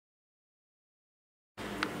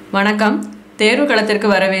வணக்கம். தேர்வு களத்திற்கு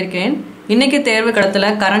வரவேற்கிறேன். இன்னைக்கு தேர்வு களத்தில்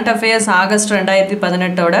கரண்ட் அஃபேர்ஸ் ஆகஸ்ட்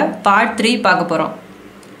 2018ஓட பார்ட் 3 பார்க்க போகிறோம்.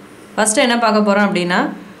 ஃபஸ்ட்டு என்ன பார்க்க போகிறோம் அப்படின்னா,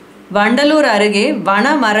 வண்டலூர் அருகே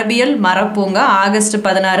வன மரபியல் மரப்பூங்கா ஆகஸ்ட்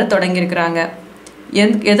 16 தொடங்கியிருக்கிறாங்க.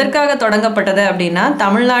 எதற்காக தொடங்கப்பட்டது அப்படின்னா,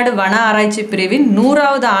 தமிழ்நாடு வன ஆராய்ச்சி பிரிவின்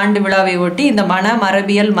 100வது ஆண்டு விழாவை ஒட்டி இந்த வன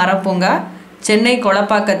மரபியல் மரப்பூங்கா சென்னை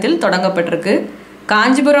கொளப்பாக்கத்தில் தொடங்கப்பட்டிருக்கு.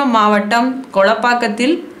 காஞ்சிபுரம் மாவட்டம்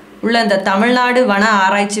கொளப்பாக்கத்தில் உள்ள இந்த தமிழ்நாடு வன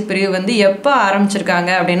ஆராய்ச்சி பிரிவு எப்போ ஆரம்பிச்சிருக்காங்க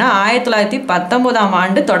அப்படின்னா 1919ஆம்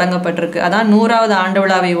ஆண்டு தொடங்கப்பட்டிருக்கு. அதான் 100வது ஆண்டு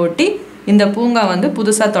விழாவை ஒட்டி இந்த பூங்கா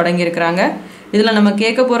புதுசாக தொடங்கியிருக்கிறாங்க. இதில் நம்ம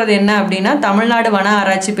கேட்க போகிறது என்ன அப்படின்னா, தமிழ்நாடு வன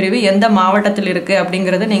ஆராய்ச்சி பிரிவு எந்த மாவட்டத்தில் இருக்குது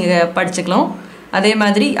அப்படிங்கிறத நீங்கள் படிச்சுக்கலாம். அதே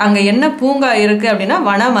மாதிரி அங்கே என்ன பூங்கா இருக்குது அப்படின்னா,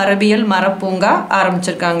 வன மரபியல் மரப்பூங்கா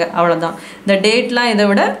ஆரம்பிச்சிருக்காங்க. அவ்வளோதான். இந்த டேட்லாம் இதை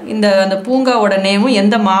விட அந்த பூங்காவோட நேமும்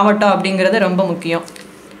எந்த மாவட்டம் அப்படிங்கிறது ரொம்ப முக்கியம்.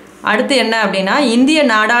 அடுத்து என்ன அப்படின்னா, இந்திய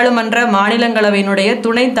நாடாளுமன்ற மாநிலங்களவையினுடைய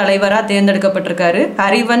துணைத் தலைவராக தேர்ந்தெடுக்கப்பட்டிருக்காரு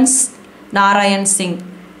ஹரிவன்ஸ் நாராயண் சிங்.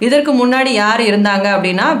 இதற்கு முன்னாடி யார் இருந்தாங்க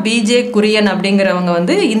அப்படின்னா, பிஜே குரியன்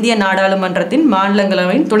அப்படிங்கிறவங்க இந்திய நாடாளுமன்றத்தின்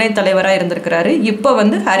மாநிலங்களவையின் துணைத் தலைவராக இருந்திருக்கிறாரு. இப்போ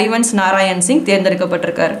ஹரிவன்ஸ் நாராயண் சிங்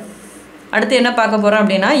தேர்ந்தெடுக்கப்பட்டிருக்காரு. அடுத்து என்ன பார்க்க போகிறோம்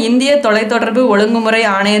அப்படின்னா, இந்திய தொலைத்தொடர்பு ஒழுங்குமுறை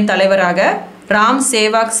ஆணைய தலைவராக ராம்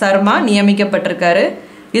சேவாக் சர்மா நியமிக்கப்பட்டிருக்காரு.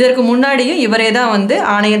 இதற்கு முன்னாடியும் இவரே தான்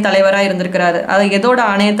ஆணைய தலைவராக இருந்திருக்கிறாரு. அது எதோட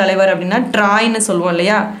ஆணைய தலைவர் அப்படின்னா, ட்ராய்னு சொல்லுவோம்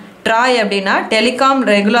இல்லையா. ட்ராய் அப்படின்னா telecom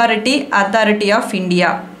regularity authority of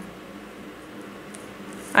India.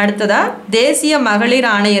 அடுத்ததா தேசிய மகளிர்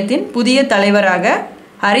ஆணையத்தின் புதிய தலைவராக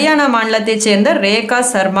ஹரியானா மாநிலத்தைச் சேர்ந்த ரேகா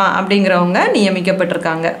சர்மா அப்படிங்கிறவங்க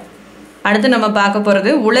நியமிக்கப்பட்டிருக்காங்க. அடுத்து நம்ம பார்க்க போகிறது,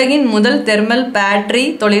 உலகின் முதல் தெர்மல் பேட்டரி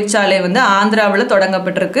தொழிற்சாலை ஆந்திராவில்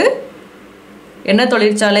தொடங்கப்பட்டிருக்கு. என்ன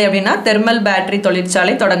தொழிற்சாலை அப்படின்னா, தெர்மல் பேட்டரி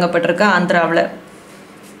தொழிற்சாலை தொடங்கப்பட்டிருக்கு ஆந்திராவில்.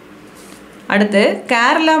 அடுத்து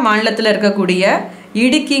கேரளா மாநிலத்தில் இருக்கக்கூடிய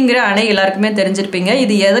இடுக்கிங்கிற அணை எல்லாருக்குமே தெரிஞ்சிருப்பீங்க.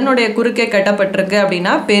 இது எதனுடைய குறுக்கே கட்டப்பட்டிருக்கு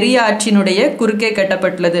அப்படின்னா, பெரிய ஆற்றினுடைய குறுக்கே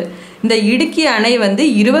கட்டப்பட்டுள்ளது. இந்த இடுக்கி அணை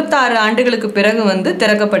 26 ஆண்டுகளுக்கு பிறகு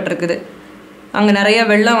திறக்கப்பட்டிருக்குது. அங்கே நிறைய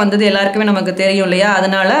வெள்ளம் எல்லாருக்குமே நமக்கு தெரியும் இல்லையா.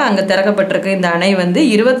 அதனால் அங்கே திறக்கப்பட்டிருக்கு. இந்த அணை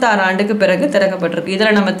 26 ஆண்டுக்கு பிறகு திறக்கப்பட்டிருக்கு.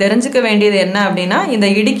 இதில் நம்ம தெரிஞ்சுக்க வேண்டியது என்ன அப்படின்னா, இந்த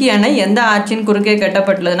இடுக்கி அணை எந்த ஆற்றின் குறுக்கே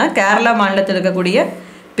கட்டப்பட்டுள்ளதுன்னா, கேரளா மாநிலத்தில் இருக்கக்கூடிய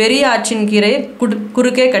பெரிய ஆற்றின்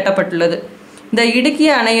குறுக்கே கட்டப்பட்டுள்ளது. இந்த இடுக்கி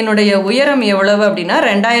அணையினுடைய உயரம் எவ்வளவு அப்படின்னா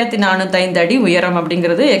 2405 அடி உயரம்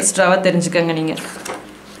அப்படிங்கிறது எக்ஸ்ட்ராவாக தெரிஞ்சுக்கங்க நீங்கள்.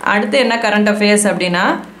 அடுத்து என்ன கரண்ட் அஃபேர்ஸ் அப்படின்னா,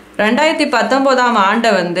 2019ஆம்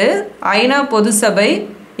ஆண்டை ஐநா பொது சபை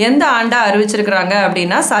எந்த ஆண்டாக அறிவிச்சிருக்கிறாங்க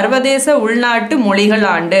அப்படின்னா, சர்வதேச உள்நாட்டு மொழிகள்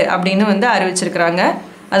ஆண்டு அப்படின்னு அறிவிச்சிருக்கிறாங்க.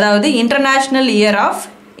 அதாவது international year of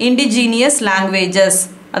indigenous languages.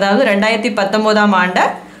 அதாவது 2019ஆம் ஆண்டை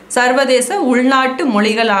சர்வதேச உள்நாட்டு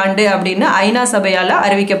மொழிகள் ஆண்டு அப்படின்னு ஐநா சபையால்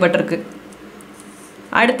அறிவிக்கப்பட்டிருக்கு.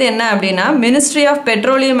 அடுத்து என்ன அப்படின்னா, ministry of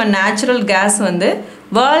petroleum and natural gas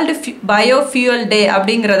world biofuel டே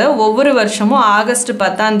அப்படிங்கிறத ஒவ்வொரு வருஷமும் ஆகஸ்ட்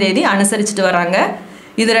 10ஆம் தேதி அனுசரிச்சுட்டு வராங்க.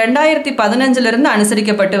 இது 2015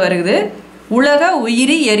 அனுசரிக்கப்பட்டு வருது. உலக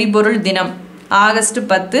உயிரி எரிபொருள் தினம் ஆகஸ்ட்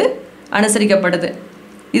 10 அனுசரிக்கப்படுது.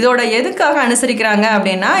 இதோட எதுக்காக அனுசரிக்கிறாங்க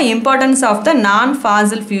அப்படின்னா, இம்பார்ட்டன்ஸ் ஆஃப் த நான்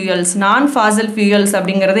ஃபாசில் ஃபியூயல்ஸ். நான் ஃபாசில் ஃபியூயல்ஸ்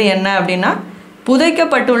அப்படிங்கிறது என்ன அப்படின்னா,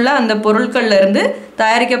 புதைக்கப்பட்டுள்ள அந்த பொருட்கள்லேருந்து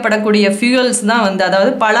தயாரிக்கப்படக்கூடிய ஃபியூயல்ஸ் தான்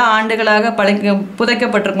அதாவது பல ஆண்டுகளாக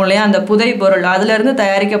புதைக்கப்பட்டிருக்கும் இல்லையா, அந்த புதை பொருள் அதிலிருந்து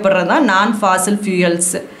தயாரிக்கப்படுறது தான் நான் ஃபாசில்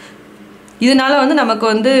ஃபியூயல்ஸ். இதனால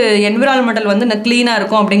நமக்கு என்விரான்மெண்டல் க்ளீனாக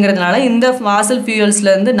இருக்கும் அப்படிங்கிறதுனால இந்த ஃபாசில்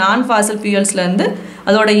ஃபியூயல்ஸ்லேருந்து நான் ஃபாசில் ஃபியூயல்ஸ்லேருந்து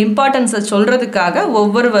அதோட இம்பார்ட்டன்ஸை சொல்கிறதுக்காக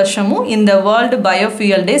ஒவ்வொரு வருஷமும் இந்த வேர்ல்டு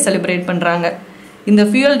பயோஃபியூயல் டே செலிப்ரேட் பண்ணுறாங்க. இந்த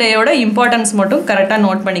ஃபியூயல் டேயோட இம்பார்ட்டன்ஸ் மட்டும் கரெக்டாக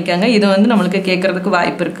நோட் பண்ணிக்கோங்க. இது நம்மளுக்கு கேட்குறதுக்கு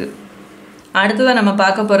வாய்ப்பு இருக்குது. அடுத்ததாக நம்ம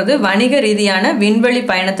பார்க்க போகிறது, வணிக ரீதியான விண்வெளி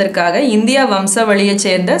பயணத்திற்காக இந்தியா வம்சாவளியை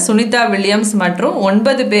சேர்ந்த சுனிதா வில்லியம்ஸ் மற்றும்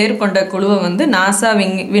 9 பேர் கொண்ட குழுவை நாசா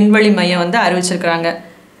விண்வெளி மையம் அறிவிச்சிருக்கிறாங்க.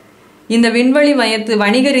 இந்த விண்வெளி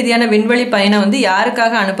வணிக ரீதியான விண்வெளி பயணம்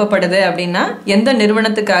யாருக்காக அனுப்பப்படுது அப்படின்னா, எந்த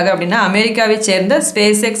நிறுவனத்துக்காக அப்படின்னா, அமெரிக்காவை சேர்ந்த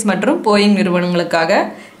ஸ்பேஸ் எக்ஸ் மற்றும் போயிங் நிறுவனங்களுக்காக.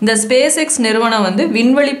 இந்த ஸ்பேஸ் எக்ஸ் நிறுவனம்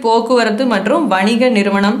விண்வெளி போக்குவரத்து மற்றும் வணிக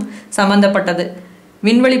நிறுவனம் சம்மந்தப்பட்டது.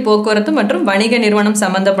 விண்வெளி போக்குவரத்து மற்றும் வணிக நிறுவனம்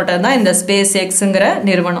சம்மந்தப்பட்டது தான் இந்த ஸ்பேஸ் எக்ஸுங்கிற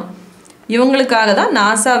நிறுவனம். இவங்களுக்காக தான்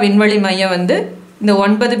நாசா விண்வெளி மையம் இந்த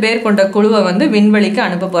 9 பேர் கொண்ட குழுவை விண்வெளிக்கு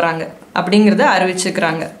அனுப்ப போகிறாங்க அப்படிங்கிறத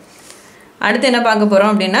அறிவிச்சுக்கிறாங்க. அடுத்து என்ன பார்க்க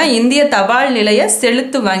போகிறோம் அப்படின்னா, இந்திய தபால் நிலைய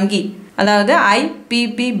செலுத்து வங்கி, அதாவது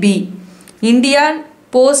IPPB India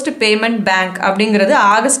post payment bank அப்படிங்கிறது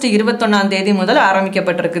ஆகஸ்ட் 21ஆம் தேதி முதல்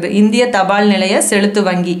ஆரம்பிக்கப்பட்டிருக்குது. இந்திய தபால் நிலைய செலுத்து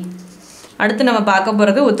வங்கி. அடுத்து நம்ம பார்க்க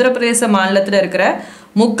போகிறது உத்தரப்பிரதேச மாநிலத்தில் இருக்கிற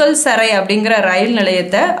முக்கல் சரை அப்படிங்கிற ரயில்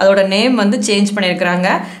நிலையத்தை அதோட நேம் வந்து சேஞ்ச் பண்ணியிருக்கிறாங்க.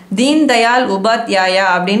 தீன் தயாள் உபாத்யாயா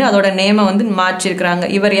அப்படின்னு அதோட நேமை வந்து மாற்றிருக்கிறாங்க.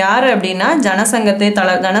 இவர் யார் அப்படின்னா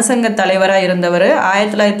ஜனசங்க தலைவராக இருந்தவர்.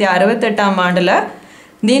 1968ஆம் ஆண்டில்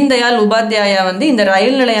தீன் தயாள் உபாத்யாயா வந்து இந்த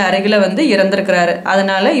ரயில் நிலைய அருகில் வந்து இறந்திருக்கிறாரு.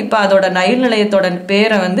 அதனால இப்போ அதோட ரயில் நிலையத்தோட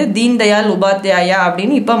பேரை வந்து தீன் தயாள் உபாத்யாயா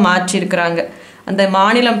அப்படின்னு இப்போ மாற்றிருக்கிறாங்க. அந்த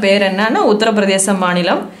மாநிலம் பேர் என்னன்னா உத்தரப்பிரதேச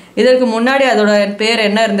மாநிலம். இதற்கு முன்னாடி அதோட பேர்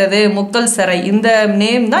என்ன இருந்தது? முக்கல் சரை. இந்த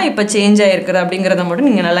நேம் தான் இப்போ சேஞ்ச் ஆகிருக்குது அப்படிங்கிறத மட்டும்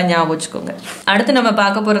நீங்கள் நல்லா ஞாபகம் வச்சுக்கோங்க. அடுத்து நம்ம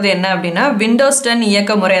பார்க்க போகிறது என்ன அப்படின்னா விண்டோஸ் 10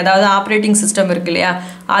 இயக்க முறை, அதாவது ஆப்ரேட்டிங் சிஸ்டம் இருக்கு இல்லையா,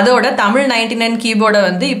 அதோட தமிழ் 99 கீபோர்டை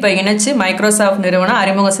வந்து இப்போ இணைச்சு மைக்ரோசாஃப்ட் நிறுவனம்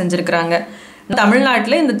அறிமுகம் செஞ்சுருக்கிறாங்க.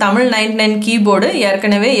 தமிழ்நாட்டில் இந்த தமிழ் 99 கீபோர்டு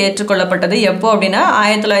ஏற்கனவே ஏற்றுக்கொள்ளப்பட்டது. எப்போ அப்படின்னா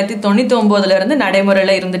 1999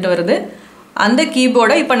 நடைமுறையில் இருந்துட்டு வருது. அந்த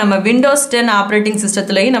கீபோர்டை இப்போ நம்ம விண்டோஸ் 10 ஆப்ரேட்டிங்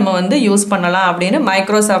சிஸ்டத்துலேயும் நம்ம வந்து யூஸ் பண்ணலாம் அப்படின்னு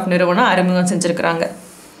மைக்ரோசாஃப்ட் நிறுவனம் அறிமுகம் செஞ்சுருக்கிறாங்க.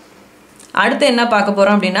 அடுத்து என்ன பார்க்க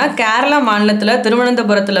போகிறோம் அப்படின்னா கேரளா மாநிலத்தில்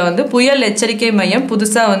திருவனந்தபுரத்தில் வந்து புயல் எச்சரிக்கை மையம்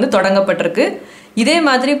புதுசாக வந்து தொடங்கப்பட்டிருக்கு. இதே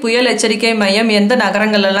மாதிரி புயல் எச்சரிக்கை மையம் எந்த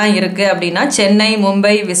நகரங்கள்லாம் இருக்குது அப்படின்னா சென்னை,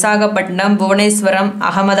 மும்பை, விசாகப்பட்டினம், புவனேஸ்வரம்,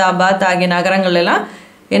 அகமதாபாத் ஆகிய நகரங்கள்லாம்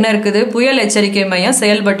என்ன இருக்குது? புயல் எச்சரிக்கை மையம்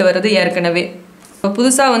செயல்பட்டு வருது ஏற்கனவே.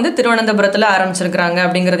 புதுசாக வந்து திருவனந்தபுரத்தில் ஆரம்பிச்சிருக்கிறாங்க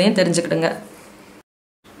அப்படிங்கிறதையும் தெரிஞ்சுக்கிடுங்க.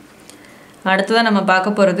 அடுத்ததான் நம்ம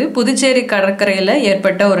பார்க்க போகிறது புதுச்சேரி கடற்கரையில்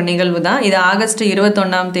ஏற்பட்ட ஒரு நிகழ்வு தான். இது ஆகஸ்ட்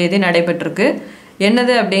 21 நடைபெற்றிருக்கு.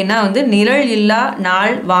 என்னது அப்படின்னா வந்து நிழல் இல்லா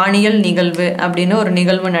நாள் வானியல் நிகழ்வு அப்படின்னு ஒரு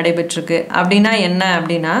நிகழ்வு நடைபெற்றிருக்கு. அப்படின்னா என்ன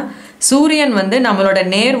அப்படின்னா சூரியன் வந்து நம்மளோட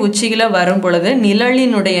நேர் உச்சியில் வரும் பொழுது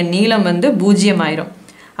நிழலினுடைய நீளம் வந்து 0 ஆயிரும்.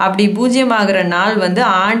 அப்படி 0 ஆகிற நாள் வந்து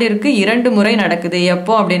ஆண்டிற்கு 2 முறை நடக்குது.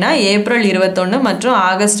 எப்போ அப்படின்னா ஏப்ரல் 21 மற்றும்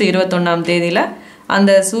ஆகஸ்ட் 21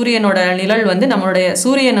 அந்த சூரியனோட நிழல் வந்து நம்மளுடைய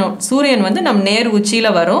சூரியன் வந்து நம் நேர்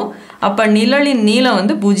உச்சியில் வரும். அப்போ நிழலின் நீளம்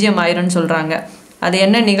வந்து 0 ஆயிரும்னு சொல்கிறாங்க. அது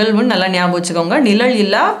என்ன நிகழ்வுன்னு நல்லா ஞாபகம் வச்சுக்கோங்க. நிழல்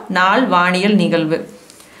இல்லா நாள் வானியல் நிகழ்வு.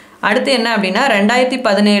 அடுத்து என்ன அப்படின்னா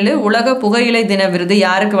 2017 உலக புகையிலை தின விருது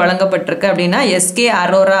யாருக்கு வழங்கப்பட்டிருக்கு அப்படின்னா எஸ்கே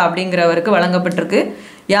அரோரா அப்படிங்கிறவருக்கு வழங்கப்பட்டிருக்கு.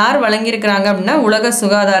 யார் வழங்கியிருக்கிறாங்க அப்படின்னா உலக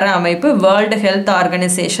சுகாதார அமைப்பு, வேர்ல்டு ஹெல்த்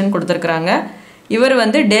ஆர்கனைசேஷன் கொடுத்துருக்குறாங்க. இவர்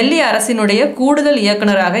வந்து டெல்லி அரசினுடைய கூடுதல்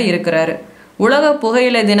இயக்குனராக இருக்கிறாரு. உலக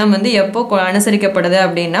புகையிலை தினம் வந்து எப்போ அனுசரிக்கப்படுது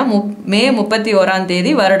அப்படின்னா மே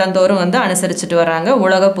 31 வருடந்தோறும் வந்து அனுசரிச்சுட்டு வராங்க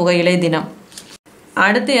உலக புகையிலை தினம்.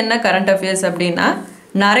 அடுத்து என்ன கரண்ட் அஃபேர்ஸ் அப்படின்னா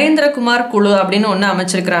நரேந்திரகுமார் குழு அப்படின்னு ஒன்று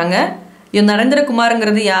அமைச்சிருக்கிறாங்க.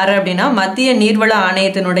 நரேந்திரகுமாருங்கிறது யார் அப்படின்னா மத்திய நீர்வள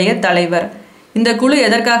ஆணையத்தினுடைய தலைவர். இந்த குழு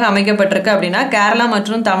எதற்காக அமைக்கப்பட்டிருக்கு அப்படின்னா கேரளா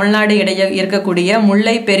மற்றும் தமிழ்நாடு இடையே இருக்கக்கூடிய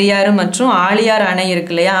முல்லை, பெரியாறு மற்றும் ஆழியார் அணை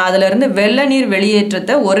இருக்கு இல்லையா, அதுலேருந்து வெள்ள நீர்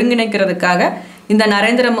வெளியேற்றத்தை ஒருங்கிணைக்கிறதுக்காக இந்த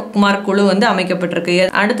நரேந்திரகுமார் குழு வந்து அமைக்கப்பட்டிருக்கு.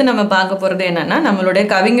 அடுத்து நம்ம பார்க்க போகிறது என்னன்னா நம்மளுடைய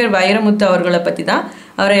கவிஞர் வைரமுத்து அவர்களை பற்றி தான்.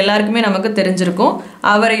 அவர் எல்லாருக்குமே நமக்கு தெரிஞ்சிருக்கும்.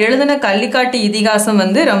 அவர் எழுதின கள்ளிக்காட்டு இதிகாசம்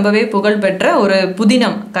வந்து ரொம்பவே புகழ்பெற்ற ஒரு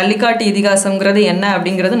புதினம். கள்ளிக்காட்டு இதிகாசம்ங்கிறது என்ன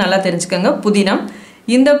அப்படிங்கிறது நல்லா தெரிஞ்சுக்கோங்க. புதினம்.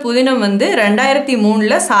 இந்த புதினம் வந்து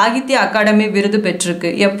 2003 சாகித்ய அகாடமி விருது பெற்றிருக்கு.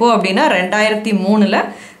 எப்போ அப்படின்னா 2003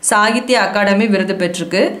 சாகித்ய அகாடமி விருது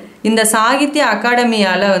பெற்றிருக்கு. இந்த சாகித்ய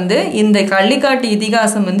அகாடமியால் வந்து இந்த கள்ளிக்காட்டு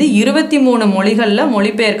இதிகாசம் வந்து 23 மொழிகளில்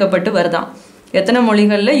மொழிபெயர்க்கப்பட்டு வருதாம். எத்தனை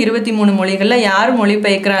மொழிகளில்? 23 மொழிகளில். யார்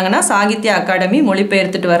மொழிபெயர்க்கிறாங்கன்னா சாகித்ய அகாடமி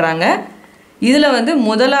மொழிபெயர்த்துட்டு வர்றாங்க. இதில் வந்து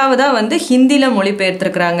முதலாவதாக வந்து ஹிந்தியில்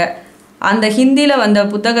மொழிபெயர்த்துருக்குறாங்க. அந்த ஹிந்தியில் வந்த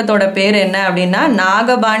புத்தகத்தோட பேர் என்ன அப்படின்னா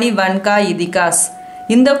நாகபாணி வன்கா இதிகாஸ்.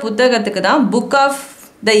 இந்த புத்தகத்துக்கு தான் book of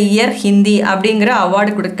the year Hindi அப்படிங்கிற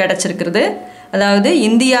அவார்டு கிடைச்சிருக்கிறது. அதாவது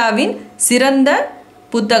இந்தியாவின் சிறந்த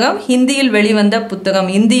புத்தகம், ஹிந்தியில் வெளிவந்த புத்தகம்,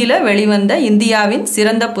 இந்தியில் வெளிவந்த இந்தியாவின்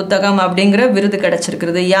சிறந்த புத்தகம் அப்படிங்கிற விருது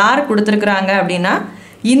கிடைச்சிருக்கிறது. யார் கொடுத்துருக்குறாங்க அப்படின்னா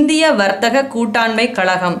இந்திய வர்த்தக கூட்டாண்மை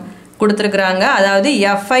கழகம் கொடுத்துருக்குறாங்க. அதாவது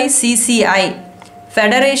FICCI,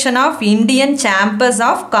 federation of Indian chambers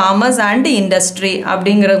of commerce and industry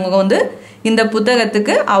அப்படிங்கிறவங்க வந்து இந்த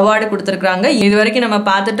புத்தகத்துக்கு அவார்டு கொடுத்துருக்குறாங்க. இது வரைக்கும் நம்ம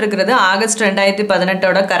பார்த்துட்டு இருக்கிறது ஆகஸ்ட்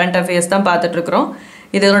 2018 கரண்ட் அஃபேர்ஸ் தான் பார்த்துட்ருக்குறோம்.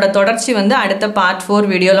 இதோட தொடர்ச்சி வந்து அடுத்த பார்ட்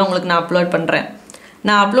 4 வீடியோவில் உங்களுக்கு நான் அப்லோட் பண்ணுறேன்.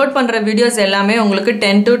 நான் அப்லோட் பண்ணுற வீடியோஸ் எல்லாமே உங்களுக்கு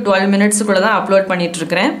 10 to 12 மினிட்ஸுக்குள்ளே தான் அப்லோட்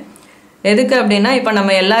பண்ணிகிட்ருக்கிறேன். எதுக்கு அப்படின்னா இப்போ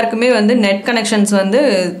நம்ம எல்லாருக்குமே வந்து நெட் கனெக்ஷன்ஸ் வந்து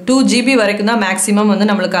 2 GB வரைக்கும் தான் மேக்ஸிமம் வந்து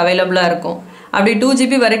நம்மளுக்கு அவைலபிளாக இருக்கும். அப்படி 2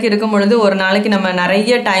 GB வரைக்கும் இருக்கும் பொழுது ஒரு நாளைக்கு நம்ம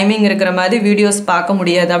நிறைய டைமிங் இருக்கிற மாதிரி வீடியோஸ் பார்க்க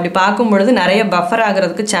முடியாது. அப்படி பார்க்கும் பொழுது நிறைய பஃபர்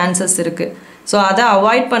ஆகிறதுக்கு சான்சஸ் இருக்குது. ஸோ அதை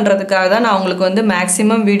அவாய்ட் பண்ணுறதுக்காக தான் நான் உங்களுக்கு வந்து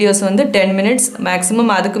மேக்ஸிமம் வீடியோஸ் வந்து 10 மினிட்ஸ்,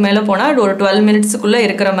 மேக்ஸிமம் அதுக்கு மேலே போனால் ஒரு 12 மினிட்ஸுக்குள்ளே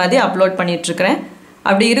இருக்கிற மாதிரி அப்லோட் பண்ணிகிட்ருக்கிறேன்.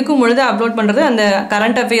 அப்படி இருக்கும் பொழுது அப்லோட் பண்ணுறது அந்த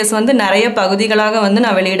கரண்ட் அஃபேர்ஸ் வந்து நிறைய பகுதிகளாக வந்து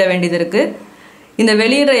நான் வெளியிட வேண்டியது இருக்குது. இந்த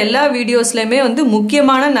வெளியிடுற எல்லா வீடியோஸ்லையுமே வந்து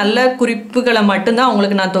முக்கியமான நல்ல குறிப்புகளை மட்டும்தான்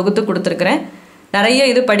உங்களுக்கு நான் தொகுத்து கொடுத்துருக்குறேன். நிறைய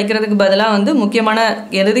இது படிக்கிறதுக்கு பதிலாக வந்து முக்கியமான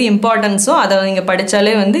எது இம்பார்ட்டன்ஸோ அதை நீங்கள்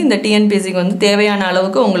படித்தாலே வந்து இந்த டிஎன்பிஎஸ்சிக்கு வந்து தேவையான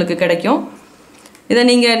அளவுக்கு உங்களுக்கு கிடைக்கும். இதை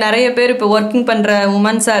நீங்கள் நிறைய பேர் இப்போ ஒர்க்கிங் பண்ணுற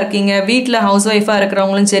உமன்ஸாக இருக்கீங்க, வீட்டில் ஹவுஸ் ஒய்ஃபாக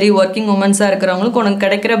இருக்கிறவங்களும் சரி, ஒர்க்கிங் உமன்ஸாக இருக்கிறவங்களுக்கு உனக்கு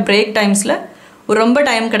கிடைக்கிற பிரேக் டைம்ஸில் ரொம்ப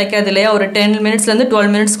டைம் கிடைக்காது இல்லையா, ஒரு 10 மினிட்ஸ்லேருந்து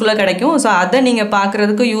 12 மினிட்ஸ்க்குள்ளே கிடைக்கும். ஸோ அதை நீங்கள்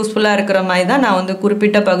பார்க்குறதுக்கு யூஸ்ஃபுல்லாக இருக்கிற மாதிரி தான் நான் வந்து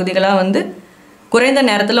குறிப்பிட்ட பகுதிகளாக வந்து குறைந்த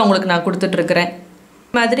நேரத்தில் உங்களுக்கு நான் கொடுத்துட்ருக்குறேன்.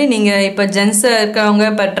 மாதிரி நீங்கள் இப்போ ஜென்ஸ் இருக்கவங்க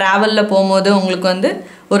இப்போ ட்ராவலில் போகும்போது உங்களுக்கு வந்து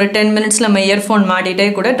ஒரு 10 மினிட்ஸ் நம்ம இயர்ஃபோன் மாட்டிகிட்டே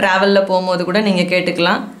கூட ட்ராவலில் போகும்போது கூட நீங்கள்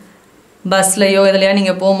கேட்டுக்கலாம். பஸ்லையோ இதுலையோ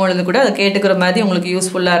நீங்கள் போகும்பொழுது கூட அதை கேட்டுக்கிற மாதிரி உங்களுக்கு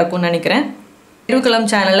யூஸ்ஃபுல்லாக இருக்கும்னு நினைக்கிறேன். தெருவுக்களம்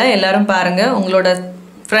சேனலை எல்லோரும் பாருங்கள், உங்களோட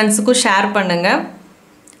ஃப்ரெண்ட்ஸுக்கும் ஷேர் பண்ணுங்கள்,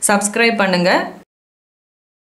 சப்ஸ்கிரைப் பண்ணுங்கள்.